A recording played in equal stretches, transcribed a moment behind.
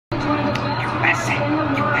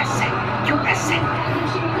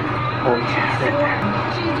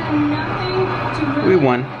We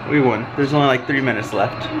won. We won. There's only like 3 minutes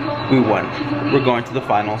left. We won. We're going to the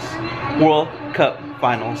finals. World Cup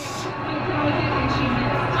finals.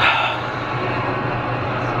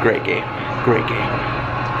 Great game. Great game.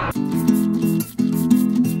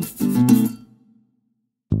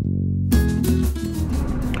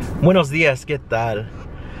 Buenos dias, ¿qué tal?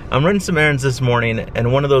 I'm running some errands this morning,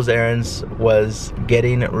 and one of those errands was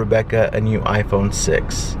getting Rebekah a new iPhone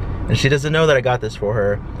 6. And she doesn't know that I got this for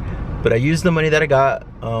her, but I used the money that I got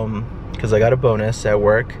because I got a bonus at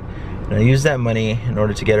work, and I used that money in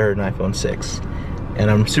order to get her an iPhone 6.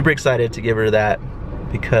 And I'm super excited to give her that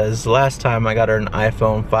because last time I got her an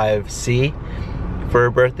iPhone 5C for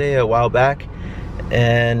her birthday a while back,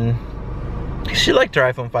 and she liked her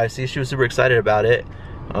iPhone 5C. She was super excited about it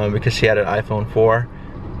because she had an iPhone 4.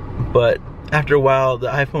 But after a while, the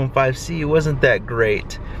iPhone 5C wasn't that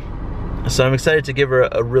great. So I'm excited to give her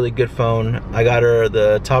a really good phone. I got her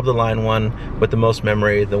the top of the line one with the most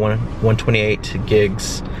memory, the 128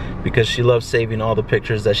 gigs, because she loves saving all the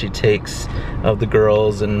pictures that she takes of the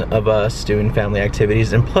girls and of us doing family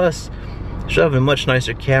activities. And plus, she'll have a much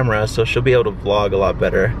nicer camera, so she'll be able to vlog a lot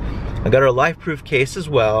better. I got her a life-proof case as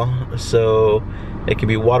well, so it can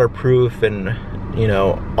be waterproof and, you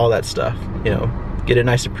know, all that stuff, you know, get it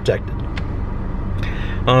nice and protected.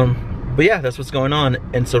 But yeah, that's what's going on.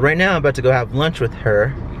 And so right now I'm about to go have lunch with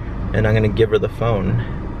her, and I'm gonna give her the phone,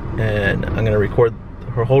 and I'm gonna record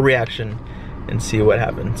her whole reaction and see what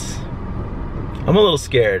happens. I'm a little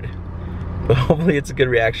scared, but hopefully it's a good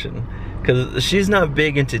reaction, because she's not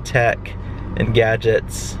big into tech and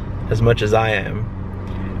gadgets as much as I am.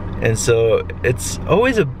 And so it's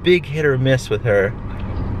always a big hit or miss with her.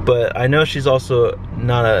 But I know she's also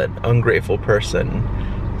not an ungrateful person,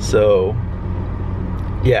 so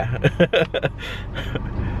yeah.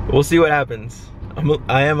 We'll see what happens.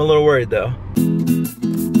 I am a little worried though.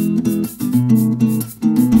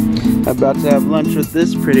 About to have lunch with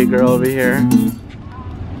this pretty girl over here.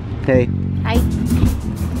 Hey. Hi.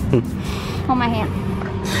 Hold my hand.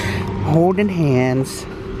 Holding hands.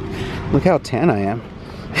 Look how tan I am.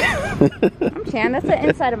 I'm tan. That's the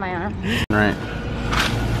inside of my arm. Right.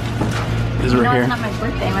 Because we're here. It's not my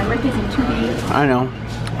birthday. My birthday's in 2 days. I know,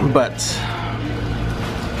 but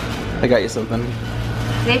I got you something.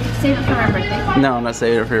 Save it for my birthday. No, I'm not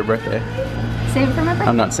saving it for your birthday. Save it for my birthday?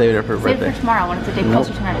 I'm not saving it for your birthday. Save it for tomorrow when it's a day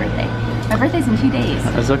closer to my birthday. My birthday's in 2 days.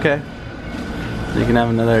 That's okay. You can have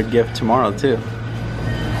another gift tomorrow too.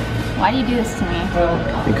 Why do you do this to me?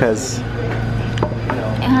 Because.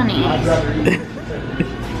 Honey.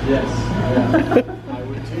 Yes. I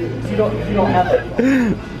would too. If you don't have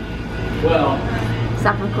that. Well.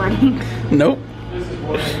 Stop recording. Nope.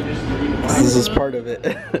 This is part of it.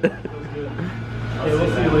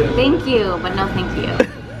 Thank you, but no thank you.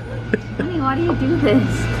 Honey, why do you do this?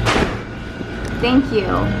 Thank you,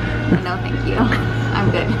 but no thank you. I'm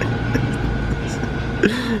good.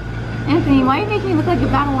 Anthony, why are you making me look like a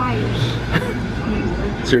bad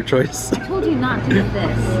wife? It's your choice. I told you not to do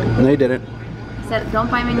this. No, you didn't. I said don't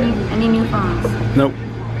buy me any new phones. Nope.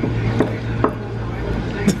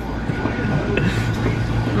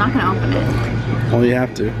 I'm not gonna open it. Well, you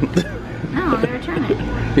have to. No, they return it.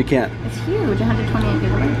 You can't. It's huge, 128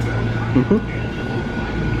 gigabytes.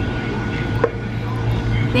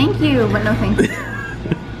 Thank you, but no thank you.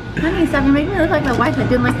 Honey, stop, you're making me look like my wife that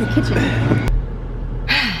didn't like the kitchen.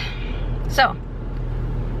 So,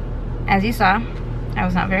 as you saw, I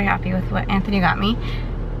was not very happy with what Anthony got me.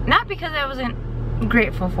 Not because I wasn't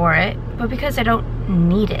grateful for it, but because I don't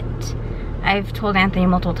need it. I've told Anthony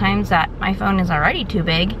multiple times that my phone is already too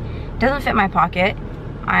big. It doesn't fit my pocket.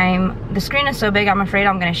 The screen is so big, I'm afraid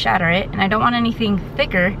I'm gonna shatter it, and I don't want anything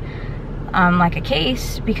thicker, like a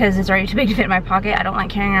case, because it's already too big to fit in my pocket. I don't like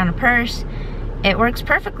carrying around a purse. It works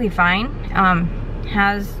perfectly fine.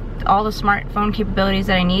 Has all the smartphone capabilities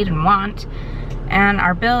that I need and want, and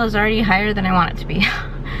our bill is already higher than I want it to be.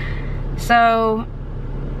 So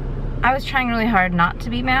I was trying really hard not to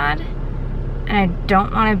be mad, and I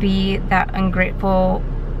don't want to be that ungrateful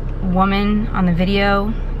woman on the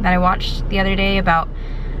video that I watched the other day about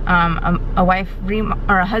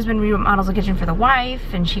a husband remodels a kitchen for the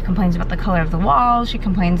wife, and she complains about the color of the walls. She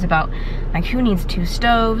complains about like who needs 2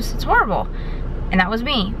 stoves. It's horrible. And that was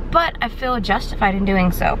me, but I feel justified in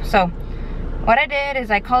doing so. So what I did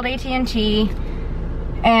is I called AT&T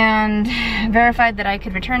and verified that I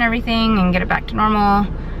could return everything and get it back to normal,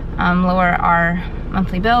 lower our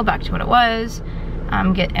monthly bill back to what it was,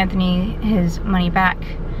 get Anthony his money back,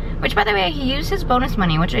 which, by the way, he used his bonus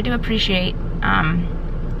money, which I do appreciate.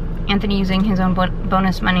 Anthony using his own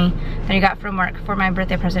bonus money that he got from work for my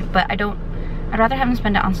birthday present, but I don't I'd rather have him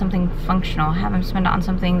spend it on something functional, have him spend it on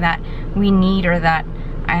something that we need or that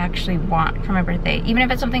I actually want for my birthday. Even if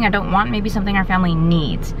it's something I don't want, maybe something our family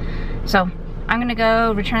needs. So I'm gonna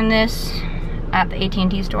go return this at the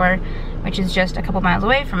AT&T store, which is just a couple miles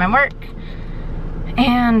away from my work,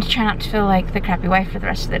 and try not to feel like the crappy wife for the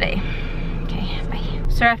rest of the day. Okay, bye.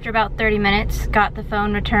 So after about 30 minutes, got the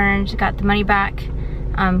phone returned, got the money back,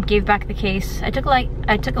 gave back the case. I took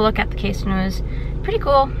a look at the case and it was pretty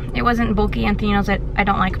cool. It wasn't bulky. Anthony knows that I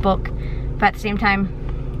don't like bulk, but at the same time,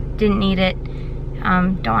 didn't need it.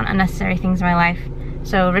 Don't want unnecessary things in my life.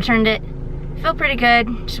 So returned it. Feel pretty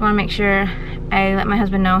good. Just want to make sure I let my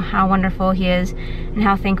husband know how wonderful he is and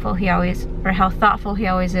how thankful he always, or how thoughtful he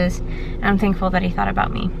always is. And I'm thankful that he thought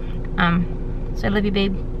about me. So I love you,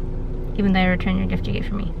 babe. Even though I returned your gift you gave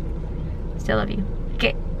for me. Still love you.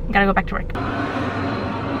 Okay, gotta go back to work.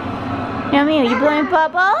 Yummy, are you blowing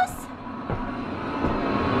bubbles?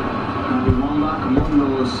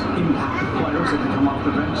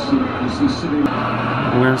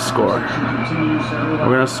 We're gonna score.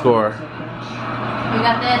 We're gonna score. We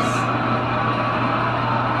got this.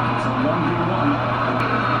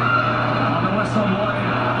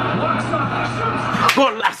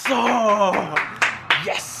 Golazo!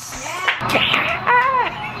 Yes!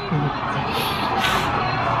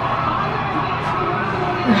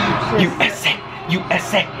 USA!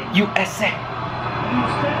 USA! USA!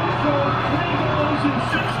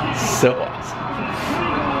 So awesome.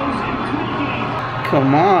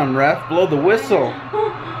 Come on, ref, blow the whistle.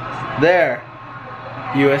 There.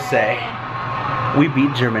 USA. We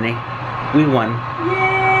beat Germany. We won.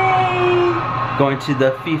 Yay! Going to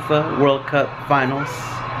the FIFA World Cup Finals.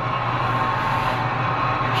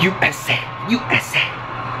 USA. USA.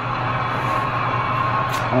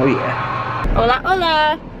 Oh yeah. Hola,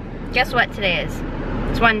 hola. Guess what today is?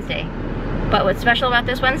 It's Wednesday. But what's special about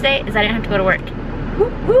this Wednesday is I didn't have to go to work.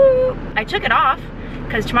 Woo-hoo. I took it off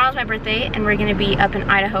because tomorrow's my birthday and we're gonna be up in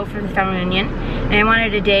Idaho for the family reunion. And I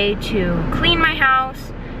wanted a day to clean my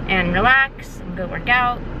house and relax and go work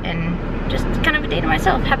out and just kind of a day to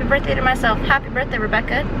myself. Happy birthday to myself. Happy birthday,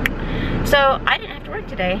 Rebekah. So I didn't have to work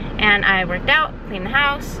today and I worked out, cleaned the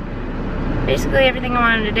house, basically everything I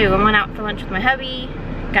wanted to do. I went out for lunch with my hubby,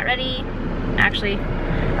 got ready. Actually,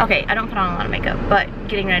 okay, I don't put on a lot of makeup, but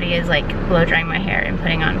getting ready is like blow drying my hair and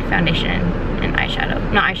putting on foundation and eyeshadow.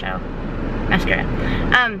 Not eyeshadow, mascara.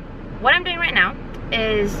 What I'm doing right now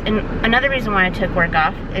is, and another reason why I took work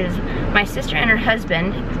off is my sister and her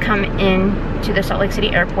husband come in to the Salt Lake City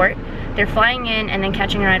airport. They're flying in and then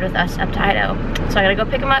catching a ride with us up to Idaho. So I gotta go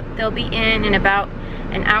pick them up. They'll be in about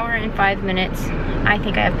an hour and 5 minutes. I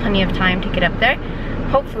think I have plenty of time to get up there.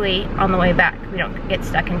 Hopefully on the way back we don't get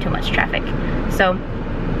stuck in too much traffic. So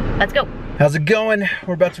let's go. How's it going?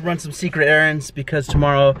 We're about to run some secret errands because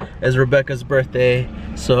tomorrow is Rebekah's birthday.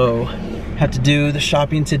 So have to do the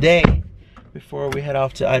shopping today before we head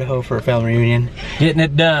off to Idaho for a family reunion. Getting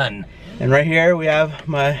it done. And right here we have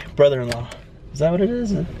my brother-in-law. Is that what it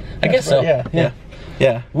is? I guess so.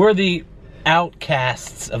 Yeah. We're the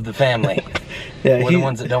outcasts of the family. Yeah, we're the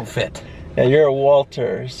ones that don't fit. Yeah, you're a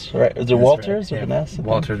Walters, right? Is it Walters right. with an S?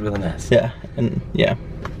 Walters with an S. Yeah, and yeah.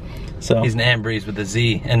 So he's an Ambriz with a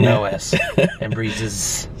Z and no S. Ambriz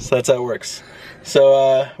is. So that's how it works.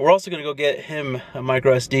 So we're also gonna go get him a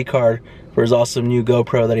micro SD card for his awesome new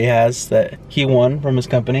GoPro that he has that he won from his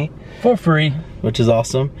company for free, which is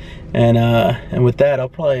awesome. And with that, I'll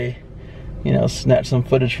probably, you know, snatch some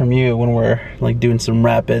footage from you when we're like doing some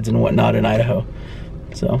rapids and whatnot in Idaho.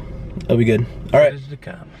 So it'll be good. All right,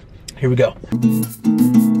 here we go.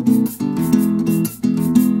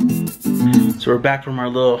 So we're back from our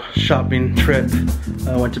little shopping trip.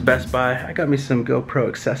 I went to Best Buy. I got me some GoPro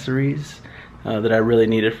accessories that I really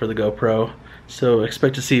needed for the GoPro. So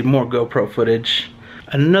expect to see more GoPro footage.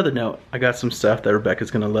 On another note, I got some stuff that Rebekah's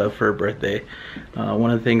gonna love for her birthday. One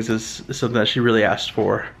of the things is something that she really asked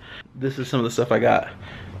for. This is some of the stuff I got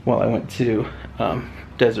while I went to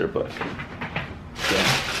Desert Book. So,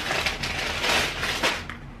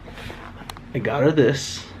 I got her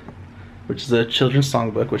this, which is a children's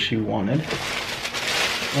songbook, which she wanted.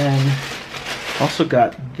 And also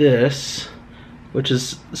got this, which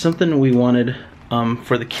is something we wanted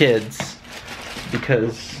for the kids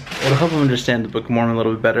because it'll help them understand the Book of Mormon a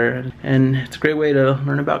little bit better. And it's a great way to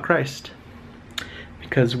learn about Christ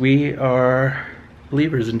because we are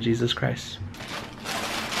believers in Jesus Christ.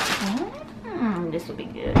 This will be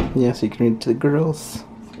good. Yeah, so you can read it to the girls.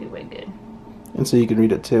 This will be way good. And so you can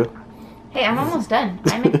read it too. Hey, I'm almost done.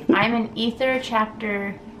 I'm in Ether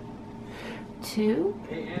chapter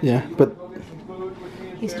 2. Yeah, but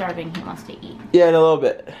he's starving. He wants to eat. Yeah, in a little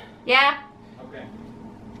bit. Yeah. Okay.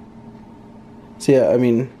 So yeah, I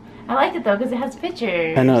mean, I like it though because it has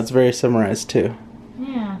pictures. I know it's very summarized too.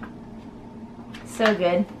 Yeah. So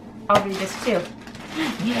good. I'll read this too.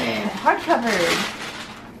 Yeah, hardcover.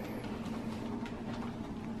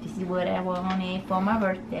 This is what I wanted for my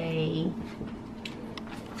birthday.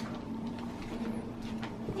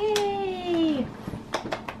 Yay!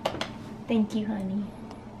 Thank you, honey.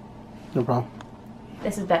 No problem.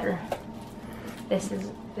 This is better. This is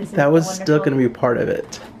That was wonderful. still going to be part of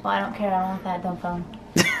it. Well, I don't care. I want that dumb phone.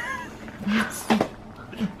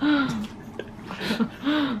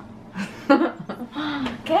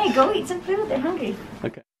 Okay, go eat some food. They're hungry.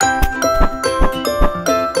 Okay.